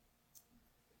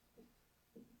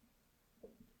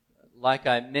like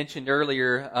I mentioned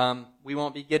earlier, we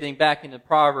won't be getting back into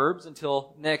Proverbs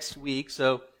until next week,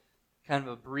 so kind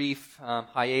of a brief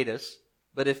hiatus.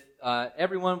 But if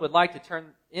everyone would like to turn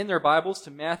in their Bibles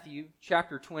to Matthew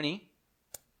chapter 20,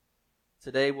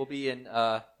 today we'll be in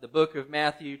the book of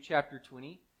Matthew chapter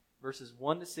 20, verses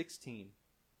 1 to 16.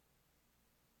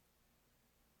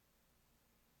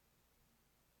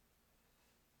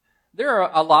 There are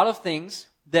a lot of things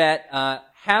that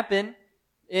happen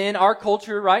in our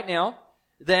culture right now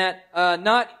that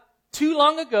not too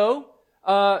long ago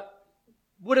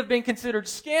would have been considered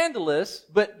scandalous,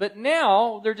 but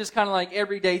now they're just kind of like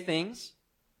everyday things.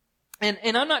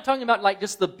 And I'm not talking about like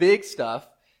just the big stuff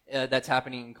that's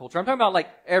happening in culture. I'm talking about like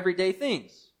everyday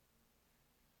things.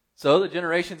 So the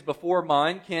generations before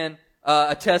mine can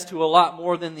attest to a lot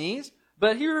more than these.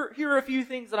 But here are a few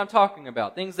things that I'm talking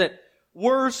about. Things that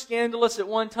were scandalous at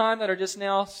one time that are just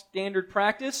now standard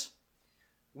practice.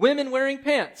 Women wearing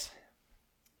pants.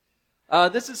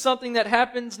 This is something that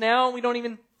happens now. We don't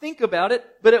even think about it.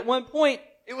 But at one point,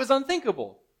 it was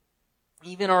unthinkable.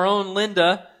 Even our own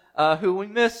Linda, who we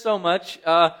miss so much,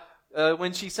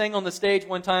 when she sang on the stage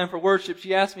one time for worship,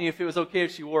 she asked me if it was okay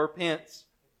if she wore pants.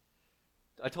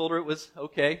 I told her it was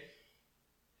okay.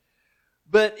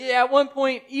 But at one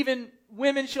point, even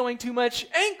women showing too much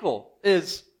ankle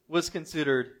was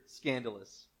considered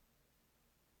scandalous.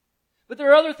 But there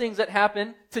are other things that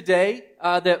happen today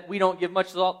that we don't give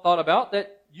much thought about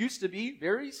that used to be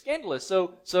very scandalous.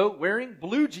 So wearing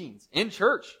blue jeans in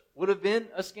church would have been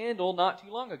a scandal not too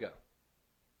long ago.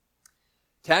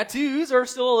 Tattoos are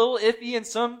still a little iffy in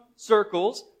some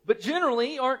circles, but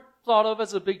generally aren't thought of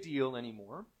as a big deal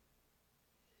anymore.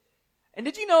 And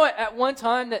did you know at one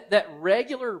time that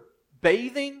regular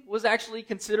bathing was actually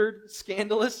considered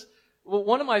scandalous? Well,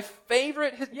 one of my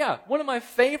favorite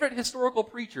historical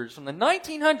preachers from the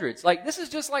 1900s, like this is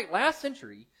just like last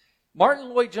century, Martin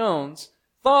Lloyd-Jones,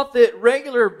 thought that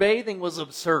regular bathing was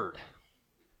absurd.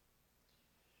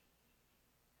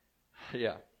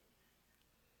 Yeah.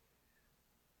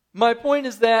 My point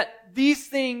is that these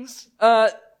things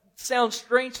sound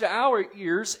strange to our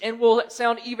ears and will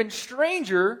sound even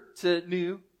stranger to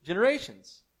new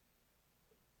generations.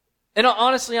 And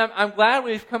honestly, I'm glad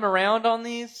we've come around on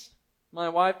these. My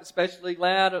wife especially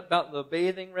glad about the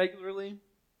bathing regularly.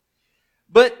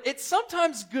 But it's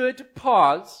sometimes good to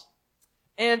pause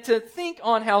and to think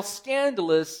on how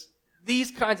scandalous these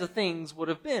kinds of things would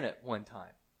have been at one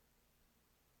time.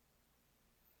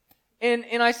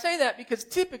 And I say that because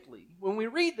typically, when we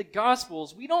read the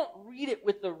Gospels, we don't read it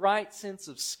with the right sense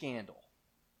of scandal.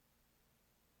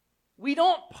 We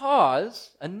don't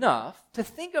pause enough to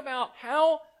think about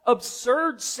how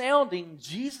absurd sounding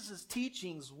Jesus'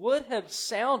 teachings would have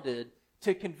sounded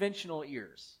to conventional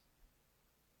ears.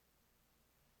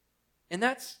 And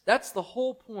that's the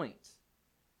whole point.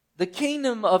 The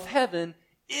kingdom of heaven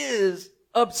is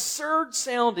absurd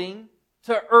sounding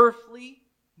to earthly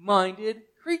minded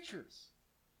creatures.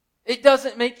 It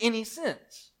doesn't make any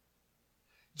sense.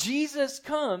 Jesus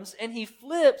comes and he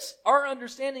flips our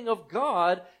understanding of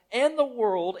God and the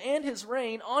world and his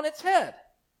reign on its head.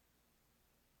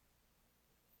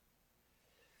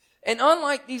 And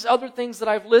unlike these other things that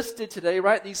I've listed today,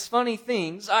 right, these funny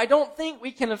things, I don't think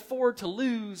we can afford to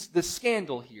lose the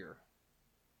scandal here.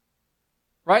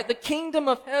 Right? The kingdom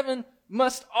of heaven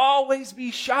must always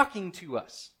be shocking to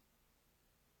us.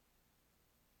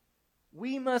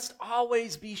 We must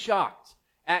always be shocked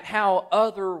at how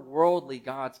otherworldly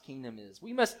God's kingdom is.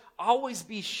 We must always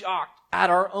be shocked at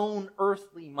our own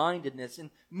earthly mindedness. And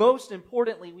most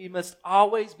importantly, we must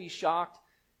always be shocked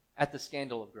at the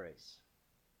scandal of grace.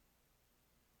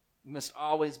 We must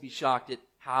always be shocked at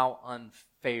how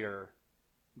unfair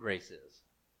grace is.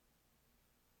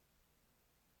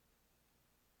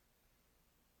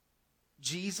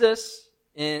 Jesus,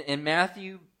 in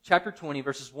Matthew chapter 20,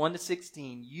 verses 1 to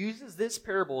 16, uses this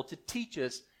parable to teach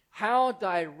us how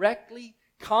directly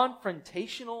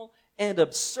confrontational and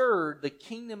absurd the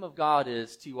kingdom of God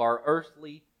is to our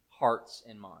earthly hearts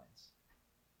and minds.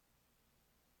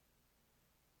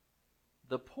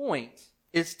 The point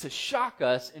is to shock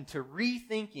us into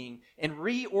rethinking and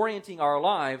reorienting our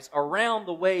lives around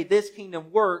the way this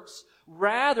kingdom works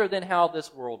rather than how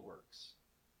this world works.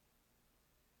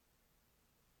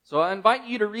 So I invite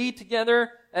you to read together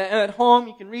at home.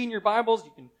 You can read in your Bibles.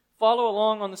 You can follow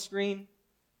along on the screen.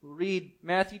 We'll read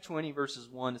Matthew 20, verses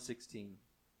 1 to 16.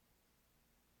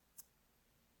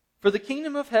 For the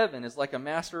kingdom of heaven is like a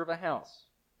master of a house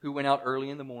who went out early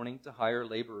in the morning to hire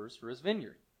laborers for his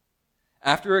vineyard.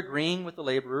 After agreeing with the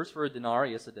laborers for a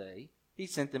denarius a day, he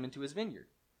sent them into his vineyard.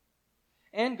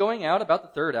 And going out about the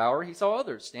third hour, he saw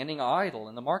others standing idle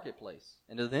in the marketplace.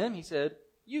 And to them he said,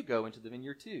 You go into the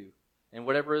vineyard too, and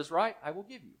whatever is right I will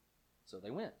give you. So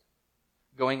they went.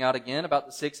 Going out again about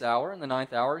the 6th hour and the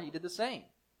 9th hour, he did the same.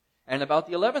 And about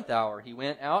the 11th hour, he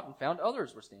went out and found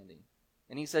others were standing.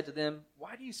 And he said to them,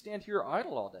 Why do you stand here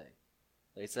idle all day?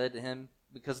 They said to him,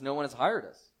 Because no one has hired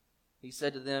us. He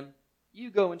said to them, You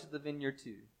go into the vineyard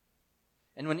too.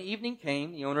 And when evening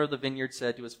came, the owner of the vineyard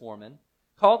said to his foreman,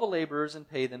 Call the laborers and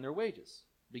pay them their wages,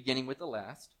 beginning with the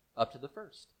last, up to the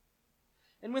first.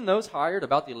 And when those hired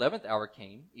about the 11th hour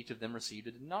came, each of them received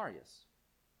a denarius.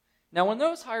 Now when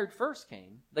those hired first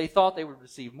came, they thought they would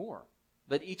receive more,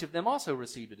 but each of them also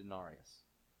received a denarius.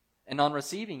 And on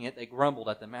receiving it, they grumbled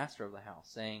at the master of the house,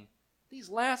 saying, These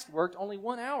last worked only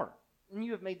 1 hour, and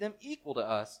you have made them equal to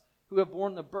us, who have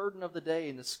borne the burden of the day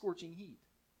in the scorching heat.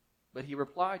 But he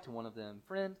replied to one of them,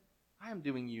 Friend, I am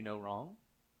doing you no wrong.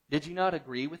 Did you not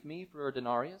agree with me for a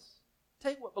denarius?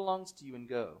 Take what belongs to you and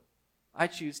go. I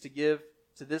choose to give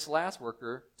to this last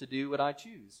worker to do what I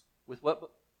choose.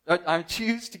 I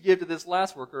choose to give to this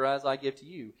last worker as I give to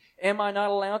you. Am I not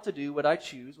allowed to do what I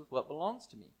choose with what belongs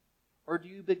to me? Or do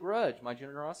you begrudge my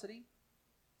generosity?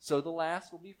 So the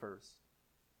last will be first,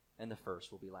 and the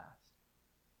first will be last.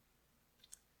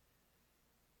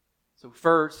 So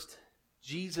first,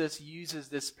 Jesus uses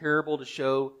this parable to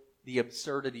show the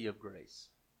absurdity of grace.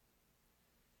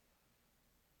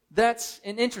 That's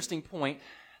an interesting point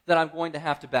that I'm going to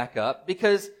have to back up,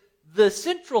 because the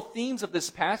central themes of this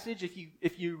passage,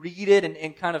 if you read it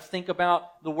and kind of think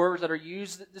about the words that are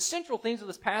used, the central themes of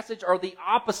this passage are the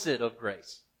opposite of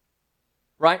grace.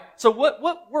 Right? So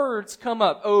what words come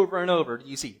up over and over? Do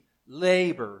you see?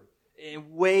 Labor,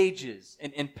 and wages,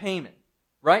 and payment.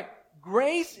 Right?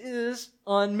 Grace is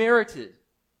unmerited.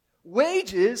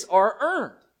 Wages are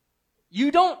earned. You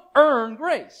don't earn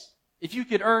grace. If you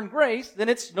could earn grace, then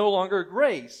it's no longer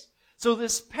grace. So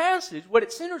this passage, what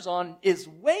it centers on is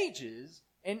wages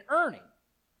and earning.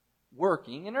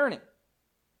 Working and earning.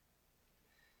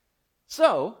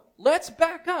 So, let's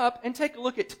back up and take a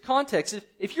look at context.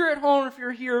 If you're at home, if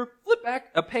you're here, flip back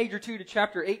a page or two to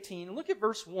chapter 18 and look at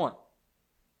verse 1.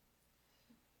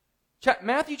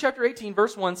 Matthew chapter 18,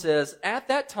 verse 1 says, At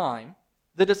that time,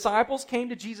 the disciples came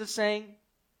to Jesus saying,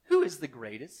 Who is the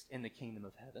greatest in the kingdom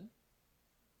of heaven?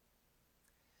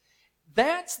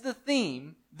 That's the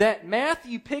theme that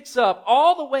Matthew picks up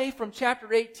all the way from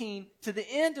chapter 18 to the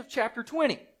end of chapter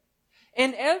 20.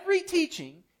 And every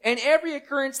teaching and every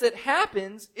occurrence that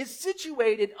happens is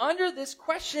situated under this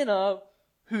question of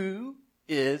who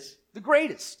is the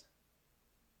greatest?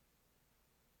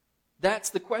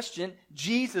 That's the question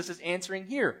Jesus is answering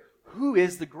here. Who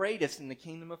is the greatest in the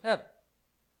kingdom of heaven?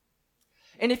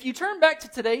 And if you turn back to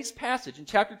today's passage in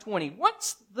chapter 20,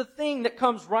 what's the thing that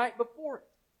comes right before it?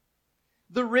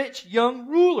 The rich young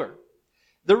ruler.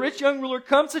 The rich young ruler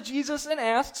comes to Jesus and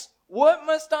asks, What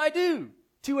must I do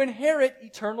to inherit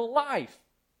eternal life?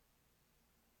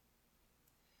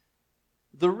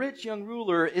 The rich young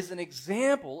ruler is an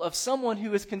example of someone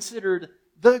who is considered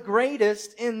the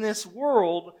greatest in this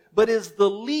world, but is the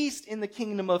least in the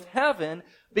kingdom of heaven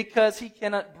because he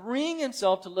cannot bring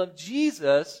himself to love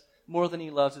Jesus more than he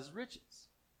loves his riches.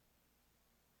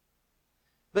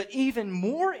 But even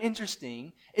more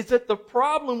interesting is that the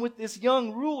problem with this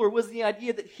young ruler was the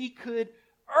idea that he could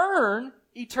earn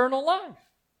eternal life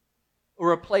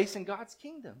or a place in God's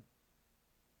kingdom.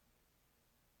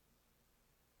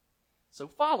 So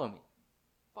follow me.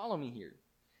 Follow me here.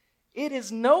 It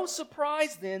is no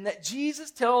surprise then that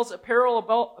Jesus tells a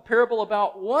parable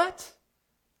about what?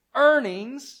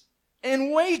 Earnings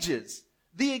and wages.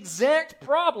 The exact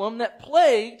problem that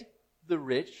plagued the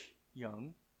rich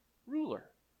young ruler.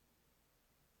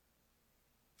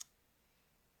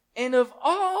 And of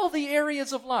all the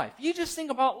areas of life, you just think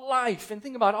about life and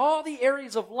think about all the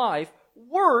areas of life,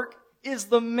 work is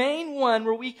the main one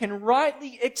where we can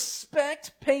rightly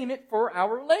expect payment for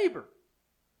our labor.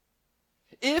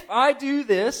 If I do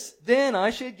this, then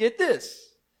I should get this.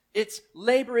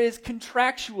 Labor is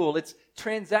contractual, it's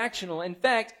transactional. In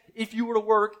fact, if you were to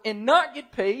work and not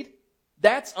get paid,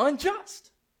 that's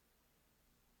unjust.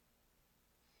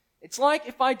 It's like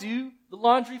if I do the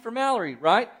laundry for Mallory,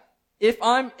 right? If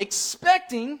I'm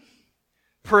expecting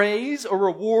praise or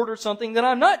reward or something, then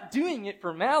I'm not doing it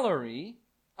for Mallory,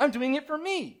 I'm doing it for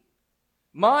me.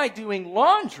 My doing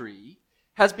laundry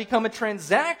has become a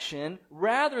transaction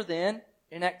rather than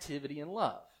an activity in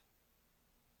love.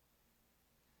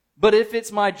 But if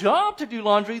it's my job to do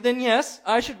laundry, then yes,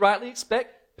 I should rightly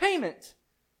expect payment.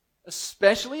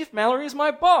 Especially if Mallory is my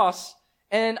boss.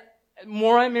 And the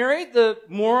more I'm married, the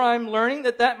more I'm learning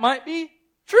that might be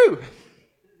true.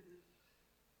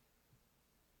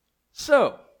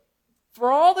 So,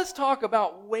 for all this talk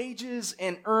about wages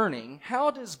and earning,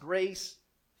 how does grace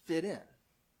fit in?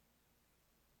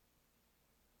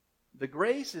 The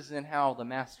grace is in how the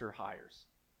master hires.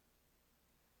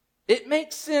 It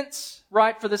makes sense,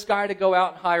 right, for this guy to go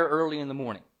out and hire early in the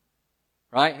morning.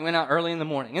 Right? He went out early in the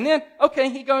morning. And then, okay,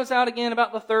 he goes out again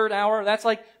about the 3rd hour. That's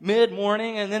like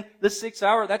mid-morning. And then the 6th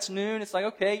hour, that's noon. It's like,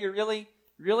 okay, you're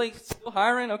really still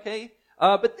hiring? Okay.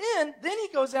 But then he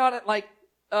goes out at like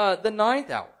the 9th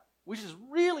hour, which is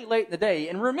really late in the day.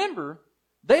 And remember,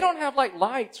 they don't have like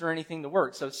lights or anything to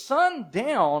work. So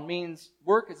sundown means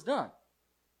work is done.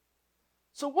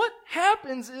 So what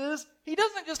happens is he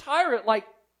doesn't just hire at like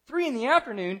 3 in the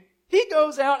afternoon. He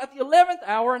goes out at the 11th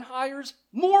hour and hires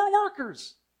more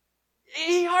workers.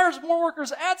 He hires more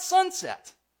workers at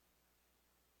sunset.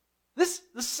 The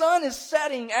sun is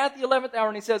setting at the 11th hour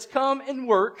and he says, come and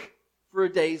work for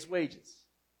a day's wages.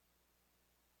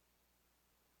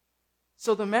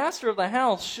 So the master of the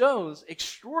house shows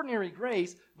extraordinary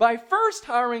grace by first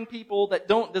hiring people that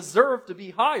don't deserve to be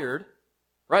hired,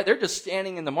 right? They're just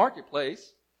standing in the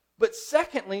marketplace. But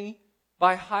secondly,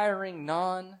 by hiring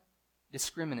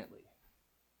non-discriminately.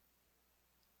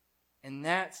 And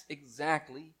that's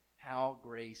exactly how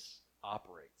grace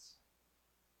operates.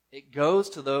 It goes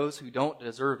to those who don't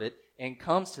deserve it and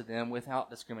comes to them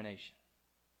without discrimination.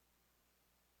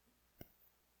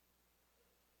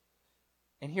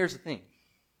 And here's the thing.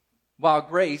 While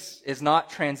grace is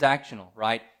not transactional,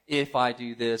 right? If I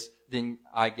do this, then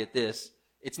I get this.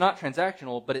 It's not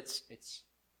transactional, but it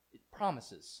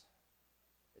promises.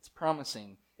 It's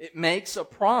promising. It makes a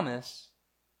promise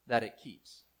that it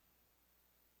keeps.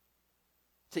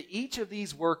 To each of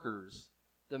these workers,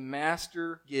 the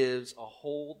master gives a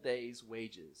whole day's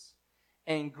wages.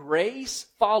 And grace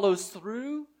follows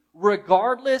through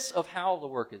regardless of how the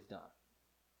work is done.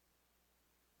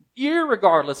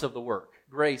 Irregardless of the work,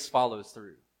 grace follows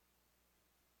through.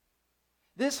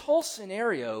 This whole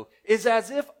scenario is as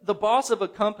if the boss of a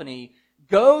company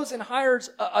goes and hires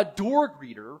a door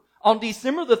greeter on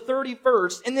December the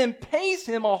 31st and then pays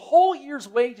him a whole year's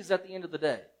wages at the end of the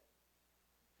day.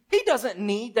 He doesn't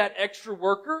need that extra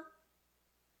worker.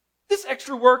 This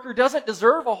extra worker doesn't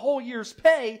deserve a whole year's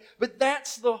pay, but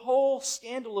that's the whole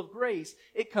scandal of grace.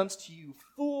 It comes to you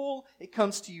full, it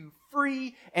comes to you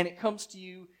free, and it comes to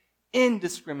you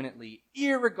indiscriminately,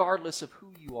 irregardless of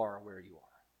who you are or where you are.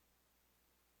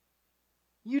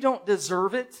 You don't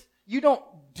deserve it. You don't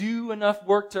do enough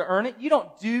work to earn it. You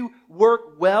don't do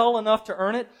work well enough to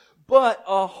earn it, but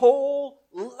a whole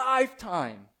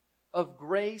lifetime of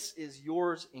grace is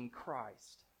yours in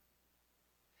Christ.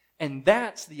 And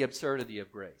that's the absurdity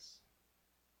of grace.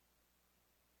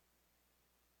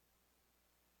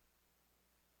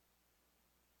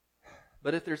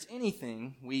 But if there's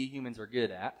anything we humans are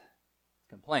good at,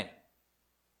 complaining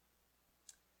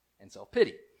and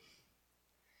self-pity.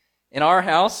 In our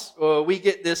house, we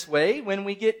get this way when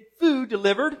we get food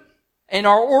delivered and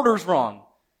our order's wrong.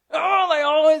 Oh, they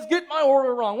always get my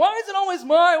order wrong. Why is it always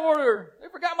my order? They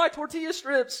forgot my tortilla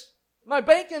strips, my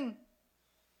bacon.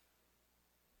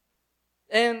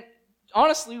 And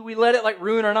honestly, we let it like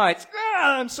ruin our nights.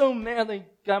 I'm so mad they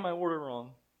got my order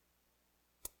wrong.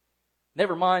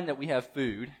 Never mind that we have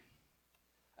food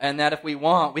and that if we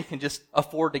want, we can just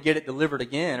afford to get it delivered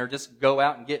again or just go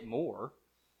out and get more.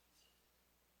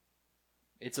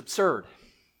 It's absurd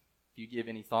if you give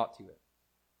any thought to it.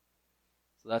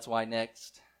 So that's why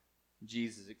next,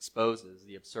 Jesus exposes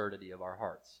the absurdity of our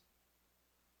hearts.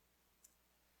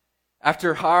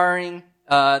 After hiring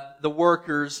the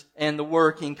workers and the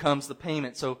working comes the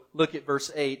payment. So look at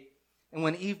verse 8. And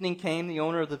when evening came, the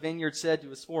owner of the vineyard said to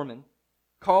his foreman,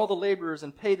 call the laborers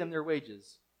and pay them their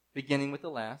wages, beginning with the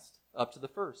last up to the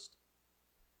first.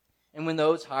 And when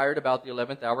those hired about the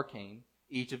 11th hour came,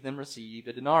 each of them received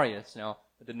a denarius. Now,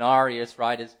 a denarius,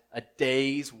 right, is a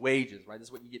day's wages, right? This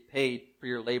is what you get paid for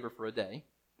your labor for a day.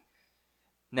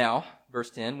 Now, verse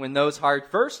 10, when those hired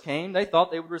first came, they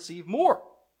thought they would receive more.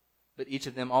 But each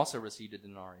of them also received a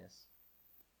denarius.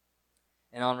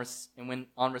 And when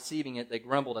on receiving it, they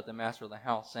grumbled at the master of the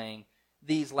house, saying,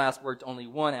 these last worked only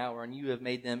 1 hour, and you have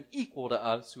made them equal to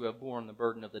us who have borne the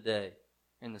burden of the day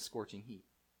and the scorching heat.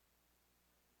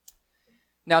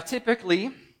 Now,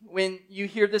 typically, when you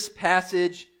hear this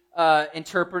passage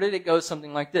interpreted, it goes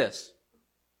something like this.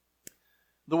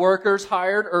 The workers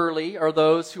hired early are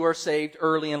those who are saved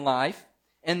early in life,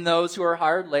 and those who are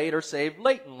hired late are saved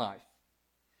late in life.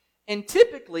 And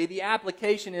typically, the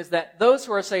application is that those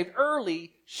who are saved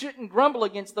early shouldn't grumble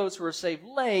against those who are saved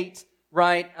late,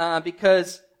 right?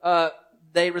 Because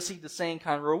they receive the same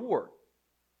kind of reward.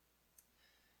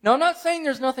 Now, I'm not saying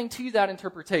there's nothing to that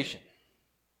interpretation.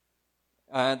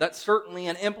 That's certainly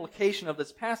an implication of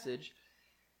this passage.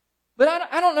 But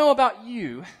I don't know about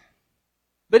you,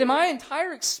 but in my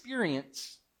entire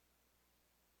experience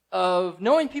of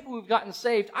knowing people who've gotten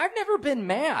saved, I've never been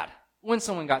mad when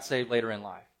someone got saved later in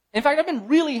life. In fact, I've been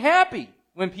really happy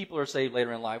when people are saved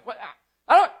later in life.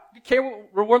 I don't care what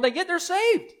reward they get, they're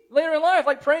saved later in life.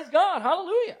 Like, praise God,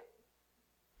 hallelujah.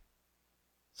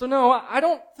 So no, I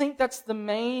don't think that's the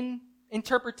main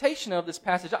interpretation of this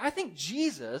passage. I think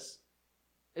Jesus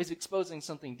is exposing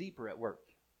something deeper at work.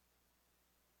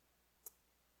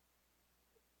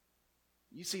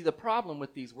 You see, the problem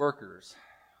with these workers,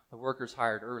 the workers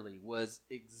hired early, was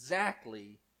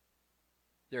exactly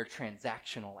their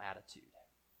transactional attitude.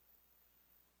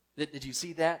 Did you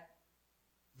see that?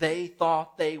 They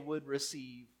thought they would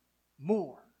receive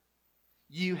more.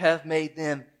 You have made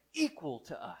them equal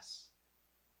to us.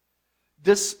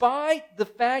 Despite the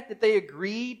fact that they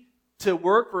agreed to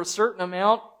work for a certain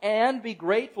amount and be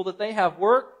grateful that they have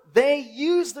work, they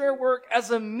use their work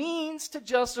as a means to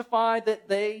justify that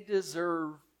they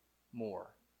deserve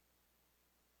more.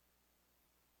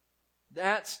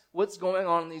 That's what's going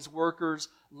on in these workers'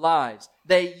 lives.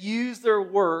 They use their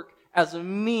work as a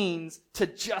means to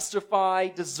justify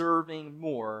deserving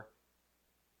more.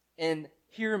 And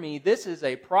hear me, this is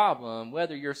a problem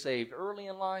whether you're saved early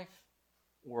in life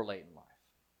or late in life.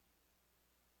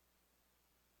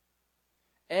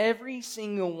 Every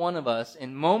single one of us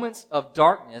in moments of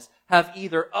darkness have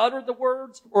either uttered the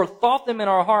words or thought them in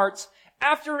our hearts,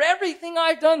 after everything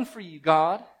I've done for you,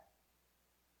 God.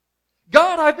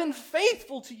 God, I've been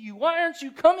faithful to you. Why aren't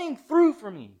you coming through for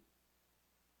me?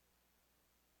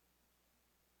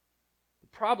 The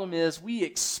problem is we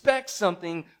expect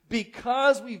something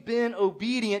because we've been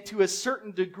obedient to a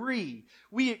certain degree.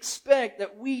 We expect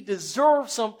that we deserve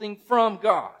something from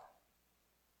God.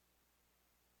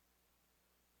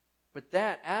 But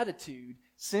that attitude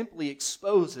simply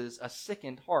exposes a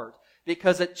sickened heart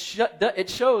because it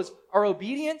shows our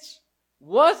obedience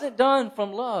wasn't done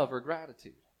from love or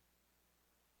gratitude.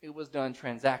 It was done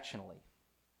transactionally.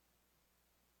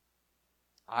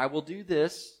 I will do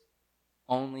this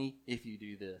only if you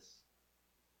do this.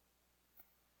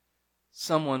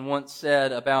 Someone once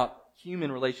said about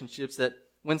human relationships that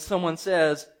when someone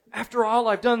says, after all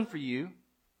I've done for you,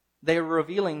 they are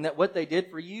revealing that what they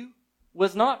did for you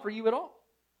was not for you at all,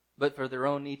 but for their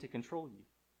own need to control you.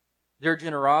 Their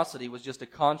generosity was just a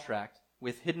contract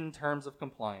with hidden terms of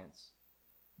compliance.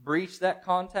 Breach that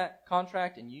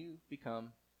contract and you become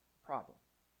a problem.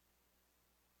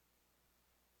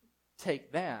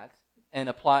 Take that and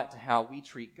apply it to how we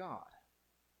treat God.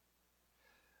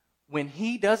 When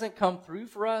He doesn't come through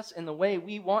for us in the way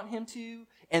we want Him to,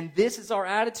 and this is our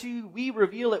attitude, we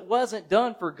reveal it wasn't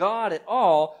done for God at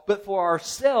all, but for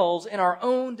ourselves and our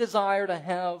own desire to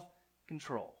have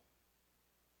control.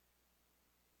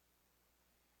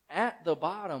 At the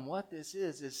bottom, what this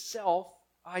is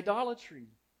self-idolatry.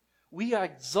 We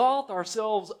exalt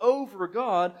ourselves over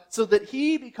God so that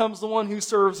He becomes the one who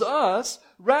serves us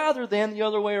rather than the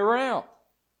other way around.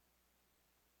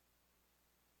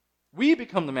 We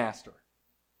become the master.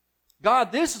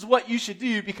 God, this is what you should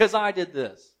do because I did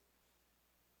this.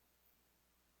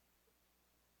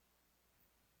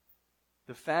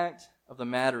 The fact of the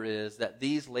matter is that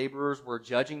these laborers were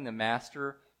judging the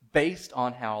master based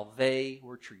on how they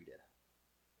were treated.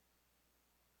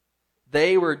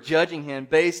 They were judging him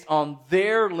based on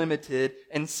their limited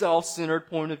and self-centered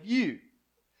point of view.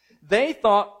 They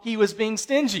thought he was being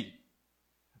stingy,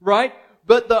 right?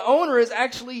 But the owner is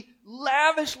actually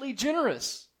lavishly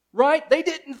generous, right? They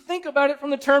didn't think about it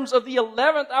from the terms of the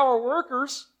 11th hour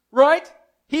workers, right?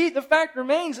 The fact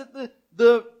remains that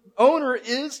the owner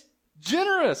is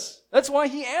generous. That's why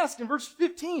he asked in verse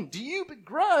 15, do you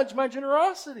begrudge my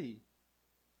generosity?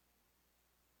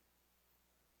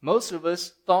 Most of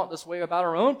us thought this way about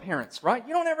our own parents, right?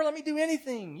 You don't ever let me do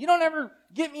anything. You don't ever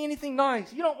get me anything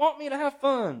nice. You don't want me to have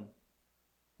fun.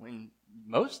 When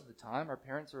most of the time our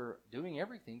parents are doing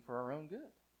everything for our own good.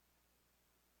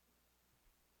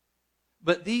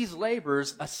 But these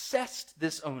laborers assessed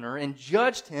this owner and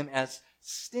judged him as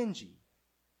stingy.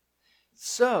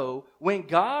 So, when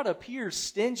God appears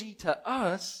stingy to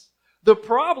us, the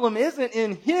problem isn't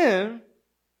in Him,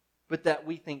 but that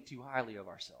we think too highly of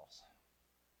ourselves.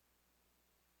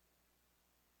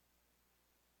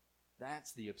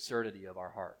 That's the absurdity of our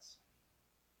hearts.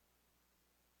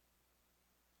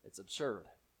 It's absurd.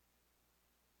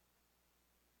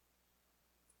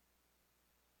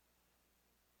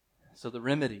 So the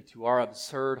remedy to our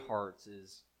absurd hearts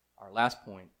is our last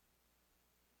point,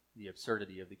 the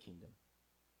absurdity of the kingdom.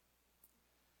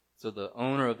 So the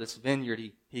owner of this vineyard,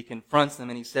 he confronts them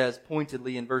and he says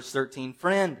pointedly in verse 13,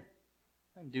 "Friend,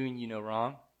 I'm doing you no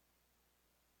wrong.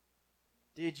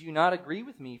 Did you not agree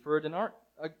with me for a denarius?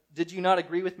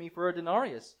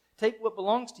 Take what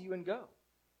belongs to you and go.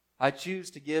 I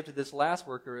choose to give to this last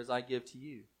worker as I give to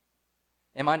you.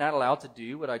 Am I not allowed to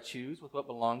do what I choose with what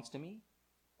belongs to me?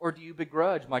 Or do you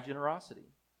begrudge my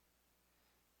generosity?"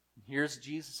 Here's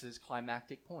Jesus'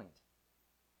 climactic point.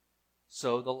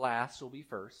 So the last will be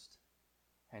first,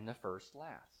 and the first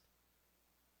last.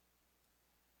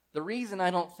 The reason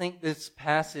I don't think this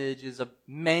passage is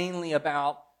mainly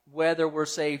about whether we're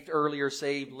saved early or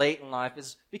saved late in life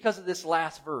is because of this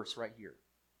last verse right here.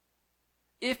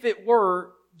 If it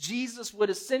were, Jesus would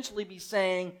essentially be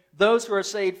saying those who are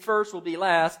saved first will be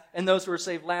last, and those who are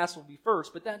saved last will be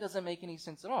first, but that doesn't make any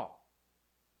sense at all.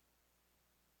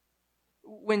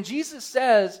 When Jesus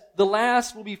says the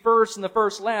last will be first and the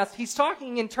first last, he's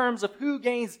talking in terms of who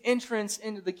gains entrance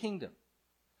into the kingdom.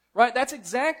 Right? That's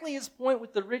exactly his point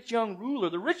with the rich young ruler.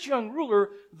 The rich young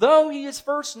ruler, though he is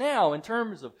first now in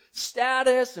terms of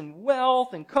status and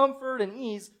wealth and comfort and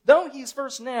ease, though he's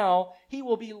first now, he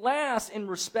will be last in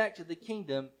respect to the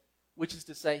kingdom, which is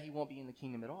to say he won't be in the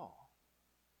kingdom at all.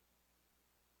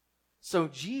 So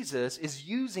Jesus is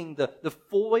using the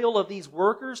foil of these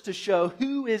workers to show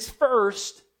who is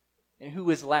first and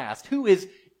who is last, who is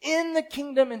in the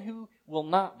kingdom and who will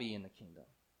not be in the kingdom.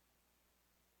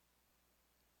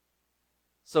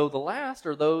 So the last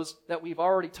are those that we've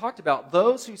already talked about,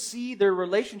 those who see their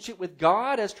relationship with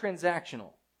God as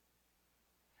transactional,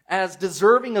 as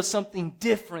deserving of something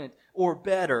different or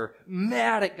better,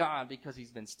 mad at God because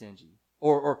he's been stingy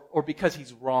or because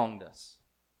he's wronged us.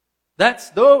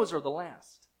 Those are the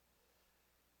last.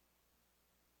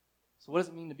 So what does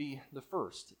it mean to be the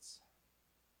first? It's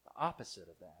the opposite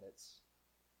of that. It's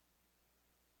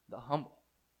the humble.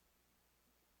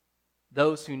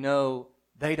 Those who know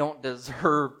they don't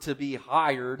deserve to be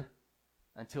hired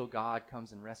until God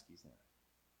comes and rescues them.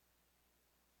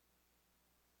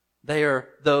 They are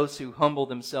those who humble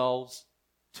themselves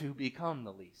to become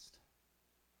the least.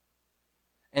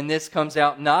 And this comes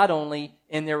out not only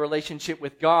in their relationship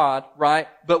with God, right,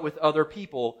 but with other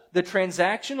people. The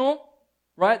transactional,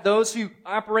 right, those who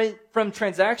operate from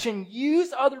transaction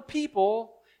use other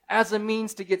people as a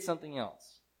means to get something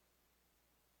else.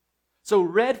 So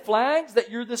red flags that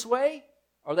you're this way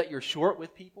are that you're short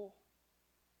with people,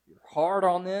 you're hard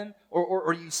on them,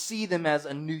 or you see them as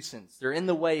a nuisance. They're in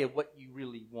the way of what you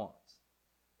really want.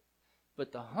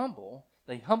 But the humble,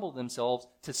 they humble themselves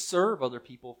to serve other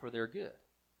people for their good,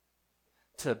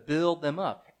 to build them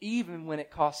up, even when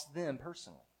it costs them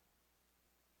personally.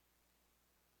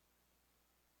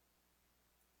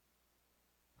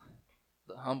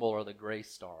 The humble are the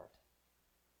grace-starved.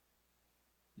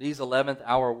 These 11th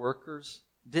hour workers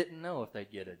didn't know if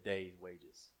they'd get a day's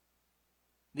wages.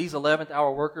 These 11th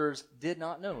hour workers did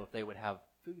not know if they would have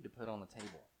food to put on the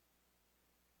table.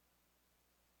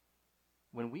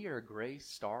 When we are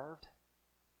grace-starved,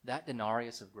 that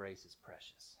denarius of grace is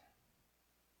precious.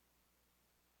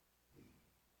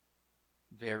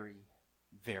 Very,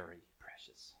 very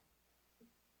precious.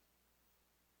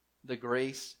 The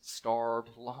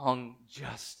grace-starved long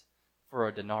just for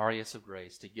a denarius of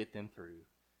grace to get them through.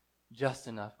 Just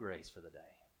enough grace for the day.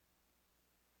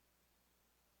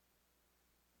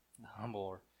 The humble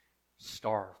are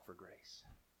starved for grace.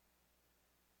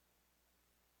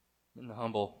 And the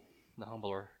humble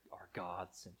are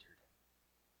God-centered.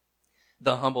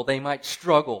 The humble, they might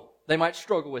struggle. They might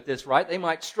struggle with this, right? They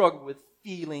might struggle with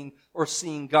feeling or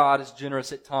seeing God as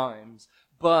generous at times.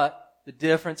 But the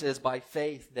difference is by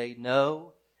faith they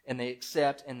know and they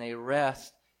accept and they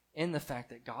rest in the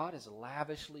fact that God is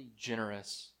lavishly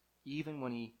generous even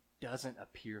when he doesn't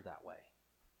appear that way.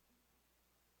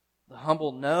 The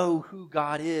humble know who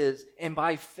God is, and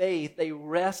by faith they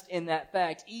rest in that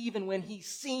fact even when he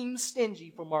seems stingy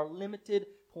from our limited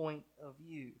point of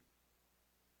view.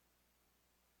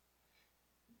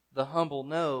 The humble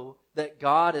know that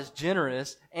God is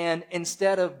generous, and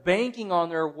instead of banking on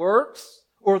their works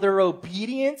or their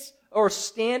obedience or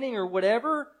standing or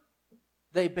whatever,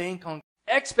 they bank on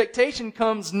expectation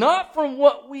comes not from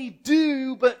what we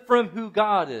do, but from who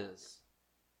God is.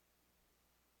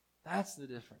 That's the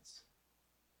difference.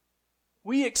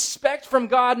 We expect from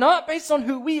God not based on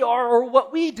who we are or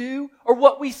what we do or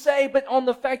what we say, but on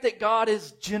the fact that God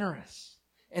is generous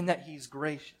and that he's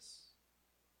gracious.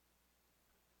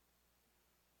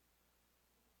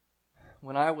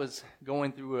 When I was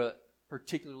going through a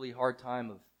particularly hard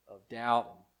time of doubt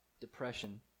and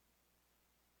depression,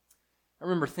 I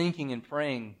remember thinking and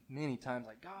praying many times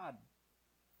like, God,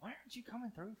 why aren't you coming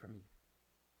through for me?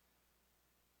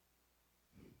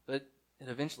 But it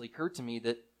eventually occurred to me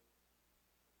that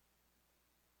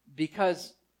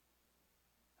because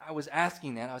I was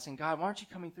asking that, I was saying, God, why aren't you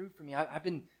coming through for me? I've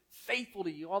been faithful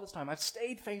to you all this time. I've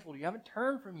stayed faithful to you. I haven't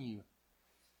turned from you.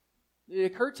 It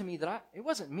occurred to me that it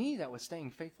wasn't me that was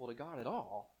staying faithful to God at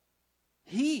all.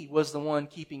 He was the one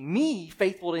keeping me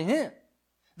faithful to Him.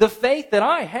 The faith that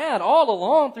I had all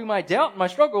along through my doubt and my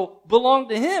struggle belonged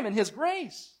to Him and His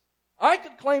grace. I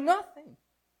could claim nothing.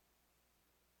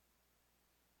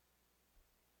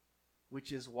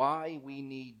 Which is why we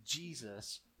need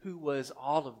Jesus, who was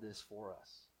all of this for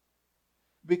us.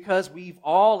 Because we've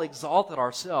all exalted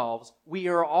ourselves, we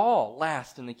are all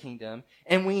last in the kingdom,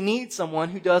 and we need someone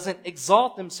who doesn't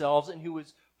exalt themselves and who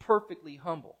is perfectly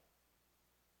humble.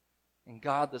 And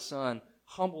God the Son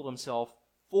humbled Himself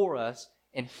for us,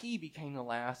 and He became the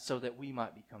last so that we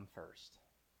might become first.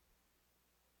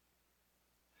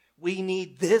 We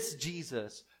need this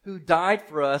Jesus who died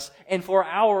for us and for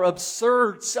our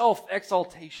absurd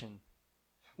self-exaltation.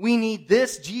 We need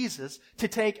this Jesus to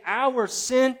take our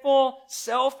sinful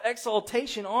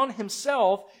self-exaltation on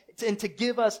Himself and to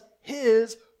give us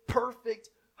His perfect,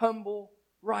 humble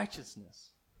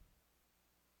righteousness.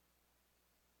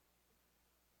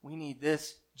 We need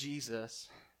this Jesus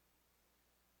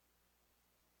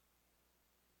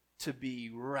to be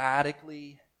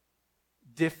radically,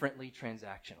 differently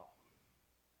transactional.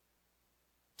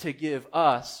 To give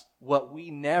us what we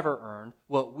never earned,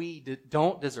 what we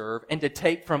don't deserve, and to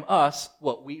take from us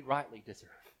what we rightly deserve.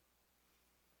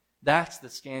 That's the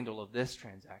scandal of this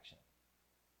transaction.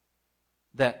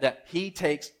 That He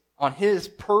takes on His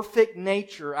perfect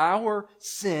nature our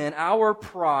sin, our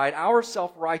pride, our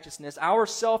self-righteousness, our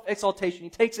self-exaltation. He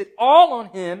takes it all on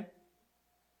Him,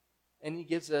 and He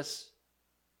gives us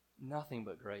nothing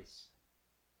but grace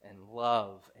and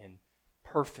love and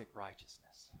perfect righteousness.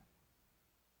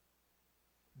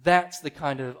 That's the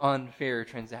kind of unfair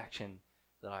transaction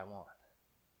that I want.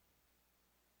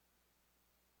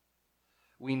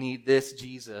 We need this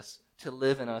Jesus to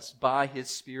live in us by His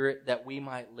Spirit that we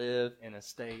might live in a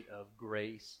state of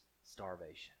grace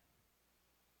starvation.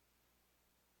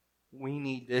 We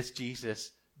need this Jesus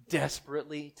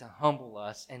desperately to humble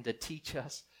us and to teach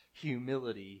us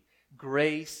humility,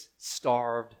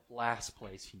 grace-starved,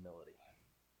 last-place humility.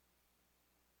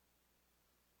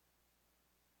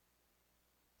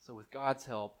 So with God's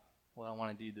help, what I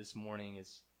want to do this morning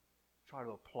is try to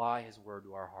apply His Word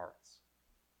to our hearts.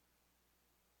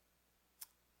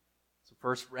 So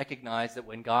first, recognize that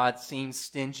when God seems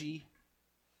stingy,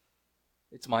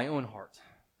 it's my own heart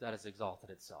that has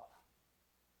exalted itself.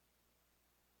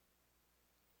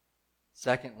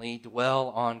 Secondly, dwell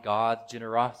on God's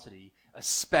generosity,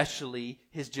 especially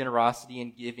His generosity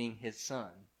in giving His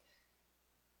Son.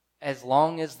 As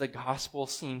long as the gospel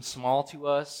seems small to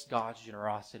us, God's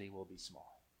generosity will be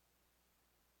small.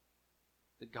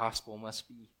 The gospel must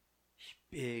be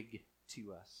big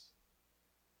to us.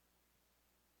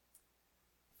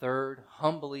 Third,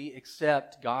 humbly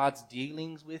accept God's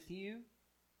dealings with you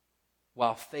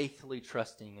while faithfully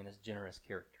trusting in His generous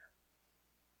character.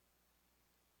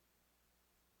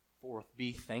 Fourth,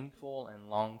 be thankful and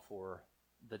long for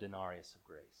the denarius of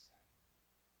grace.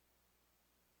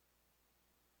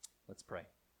 Let's pray.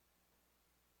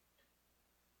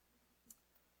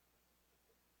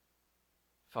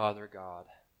 Father God,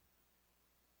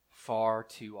 far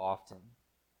too often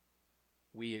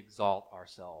we exalt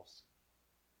ourselves.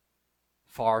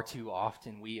 Far too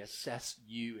often we assess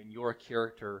you and your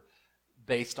character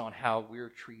based on how we're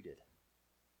treated.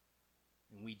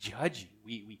 And we judge you.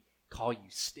 We call you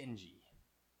stingy.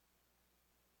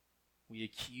 We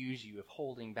accuse you of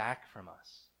holding back from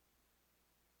us.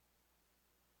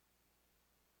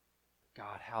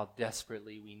 God, how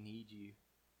desperately we need you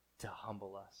to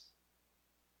humble us.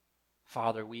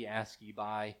 Father, we ask you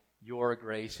by your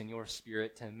grace and your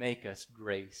Spirit to make us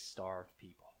grace-starved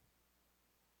people.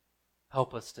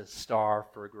 Help us to starve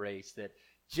for grace, that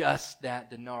just that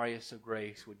denarius of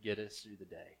grace would get us through the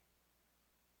day.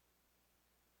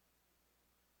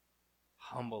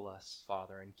 Humble us,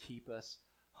 Father, and keep us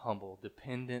humble,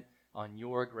 dependent on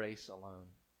your grace alone.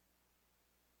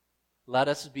 Let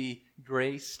us be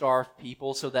grace-starved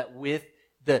people so that with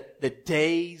the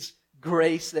day's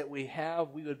grace that we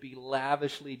have, we would be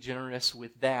lavishly generous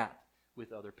with that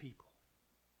with other people.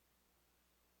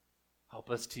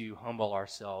 Help us to humble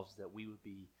ourselves that we would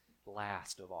be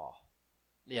last of all.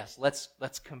 Yes,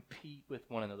 let's compete with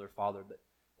one another, Father, but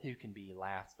who can be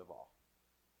last of all?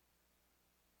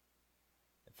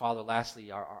 And Father,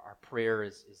 lastly, our prayer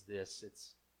is this.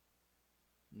 It's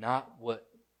not what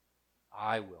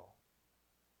I will,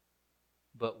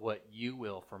 but what you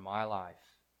will for my life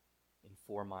and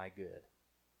for my good.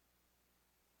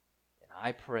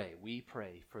 We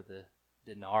pray for the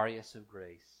denarius of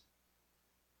grace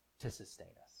to sustain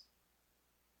us.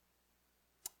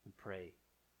 We pray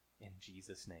in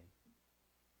Jesus' name.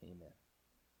 Amen.